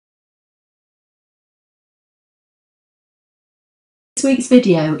This week's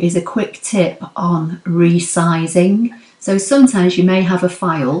video is a quick tip on resizing. So sometimes you may have a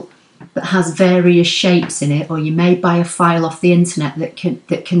file that has various shapes in it, or you may buy a file off the internet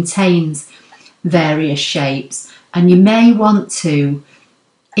that contains various shapes, and you may want to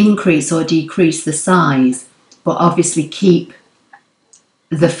increase or decrease the size, but obviously keep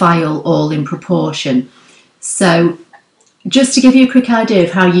the file all in proportion. So just to give you a quick idea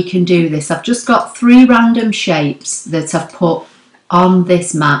of how you can do this, I've just got 3 random shapes that I've put on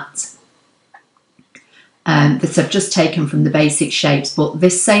this mat that I've just taken from the basic shapes, but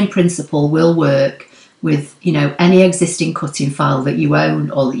this same principle will work with, you know, any existing cutting file that you own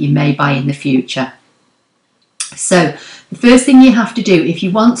or that you may buy in the future. So the first thing you have to do, if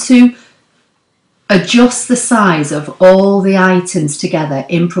you want to adjust the size of all the items together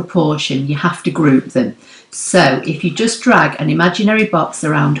in proportion, you have to group them. So if you just drag an imaginary box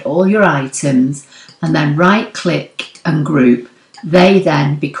around all your items and then right click and group, they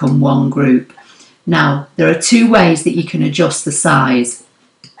then become one group. Now there are 2 ways that you can adjust the size.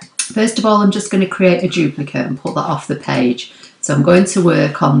 First of all, I'm just going to create a duplicate and put that off the page. So I'm going to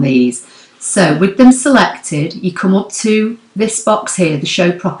work on these. So with them selected, you come up to this box here, the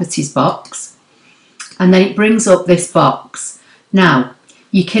show properties box, and then it brings up this box. Now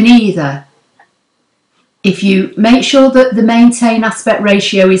you can either, if you make sure that the maintain aspect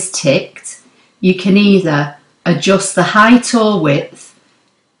ratio is ticked, you can either adjust the height or width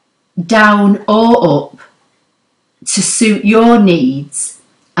down or up to suit your needs,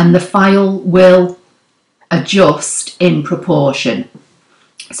 and the file will adjust in proportion.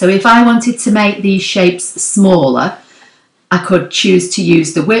 So if I wanted to make these shapes smaller, I could choose to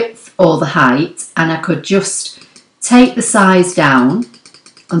use the width or the height, and I could just take the size down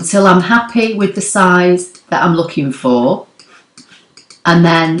until I'm happy with the size that I'm looking for, and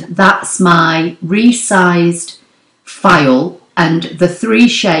then that's my resized file, and the 3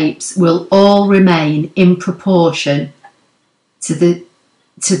 shapes will all remain in proportion to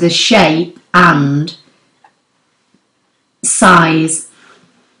the shape and size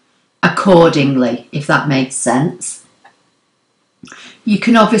accordingly, if that makes sense. You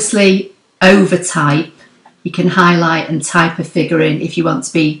can obviously overtype, you can highlight and type a figure in if you want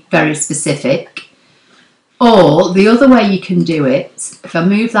to be very specific. Or the other way you can do it, if I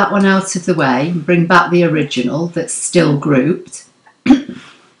move that one out of the way and bring back the original that's still grouped,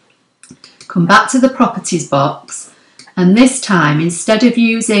 come back to the properties box, and this time instead of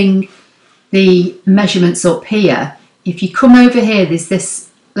using the measurements up here, if you come over here, there's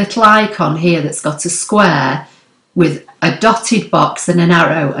this little icon here that's got a square with a dotted box and an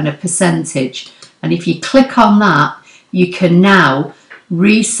arrow and a percentage, and if you click on that, you can now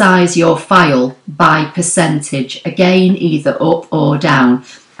resize your file by percentage, again either up or down.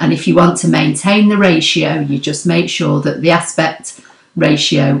 And if you want to maintain the ratio, you just make sure that the aspect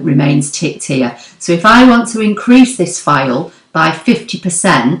ratio remains ticked here. So if I want to increase this file by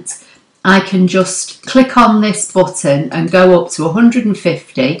 50%, I can just click on this button and go up to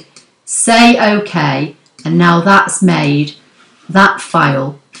 150, say OK, and now that's made that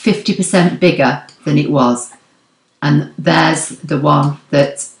file 50% bigger than it was. And there's the one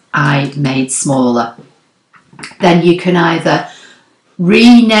that I made smaller. Then you can either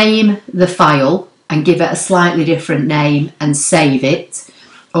rename the file and give it a slightly different name and save it,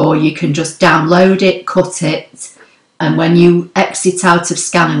 or you can just download it, cut it, and when you exit out of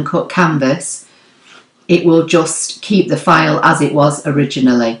ScanNCut Canvas, it will just keep the file as it was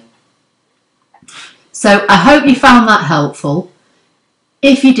originally. So I hope you found that helpful.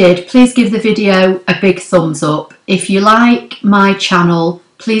 If you did, please give the video a big thumbs up. If you like my channel,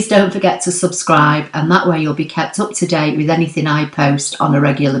 please don't forget to subscribe, and that way you'll be kept up to date with anything I post on a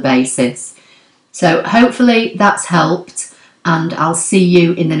regular basis. So hopefully that's helped, and I'll see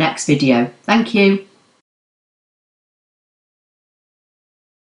you in the next video. Thank you.